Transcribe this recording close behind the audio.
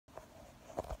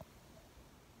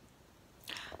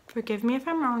Forgive me if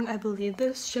I'm wrong. I believe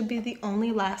this should be the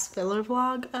only last filler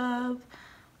vlog of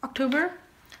October,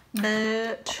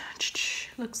 but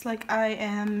looks like I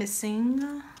am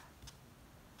missing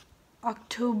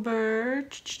October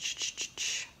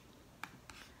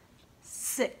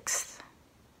 6th.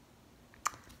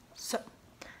 So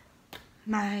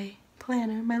my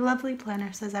planner, my lovely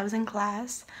planner, says I was in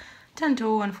class 10 to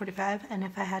 1:45, and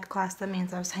if I had class, that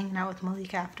means I was hanging out with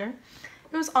Malik after.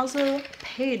 It was also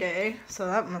payday, so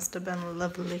that must have been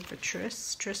lovely for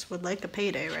Tris. Tris would like a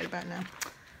payday right about now.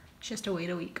 She has to wait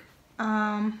a week.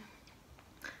 I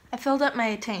filled up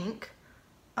my tank.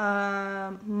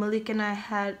 Malik and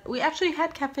I we actually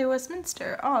had Cafe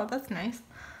Westminster. Oh, that's nice.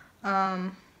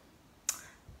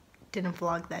 Didn't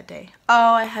vlog that day.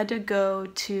 Oh, I had to go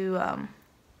to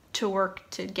work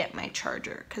to get my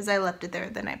charger because I left it there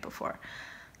the night before.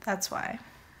 That's why.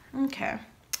 Okay.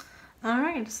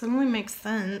 Alright, suddenly makes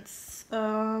sense.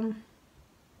 Yeah.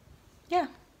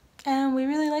 And we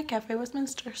really like Cafe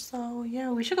Westminster, so yeah,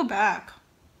 we should go back.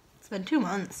 It's been 2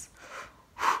 months.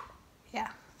 Yeah.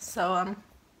 So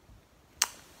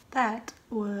that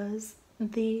was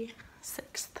the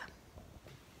 6th.